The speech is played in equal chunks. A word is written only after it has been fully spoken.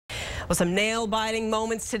Well, some nail-biting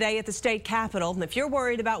moments today at the state capitol. If you're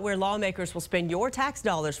worried about where lawmakers will spend your tax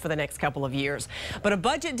dollars for the next couple of years. But a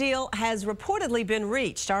budget deal has reportedly been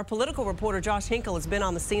reached. Our political reporter Josh Hinkle has been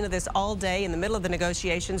on the scene of this all day in the middle of the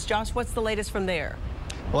negotiations. Josh, what's the latest from there?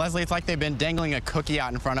 Well, Leslie, it's like they've been dangling a cookie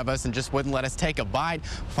out in front of us and just wouldn't let us take a bite.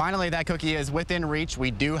 Finally, that cookie is within reach. We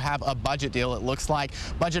do have a budget deal, it looks like.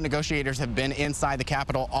 Budget negotiators have been inside the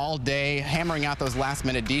Capitol all day, hammering out those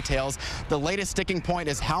last-minute details. The latest sticking point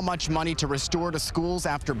is how much money to restore to schools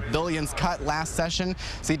after billions cut last session.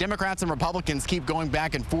 See, Democrats and Republicans keep going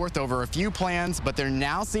back and forth over a few plans, but there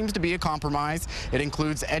now seems to be a compromise. It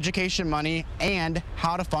includes education money and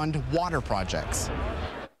how to fund water projects.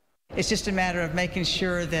 It's just a matter of making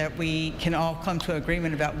sure that we can all come to an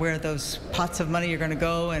agreement about where those pots of money are going to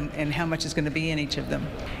go and how much is going to be in each of them.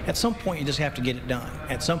 At some point, you just have to get it done.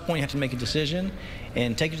 At some point, you have to make a decision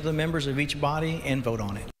and take it to the members of each body and vote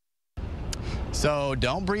on it. So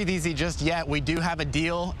don't breathe easy just yet. We do have a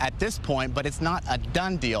deal at this point, but it's not a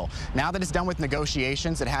done deal. Now that it's done with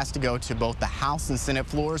negotiations, it has to go to both the House and Senate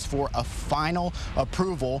floors for a final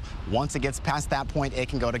approval. Once it gets past that point, it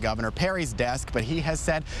can go to Governor Perry's desk, but he has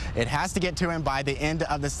said it has to get to him by the end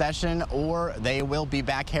of the session or they will be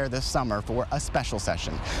back here this summer for a special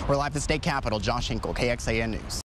session. We're live at the state capitol. Josh Hinkle, KXAN News.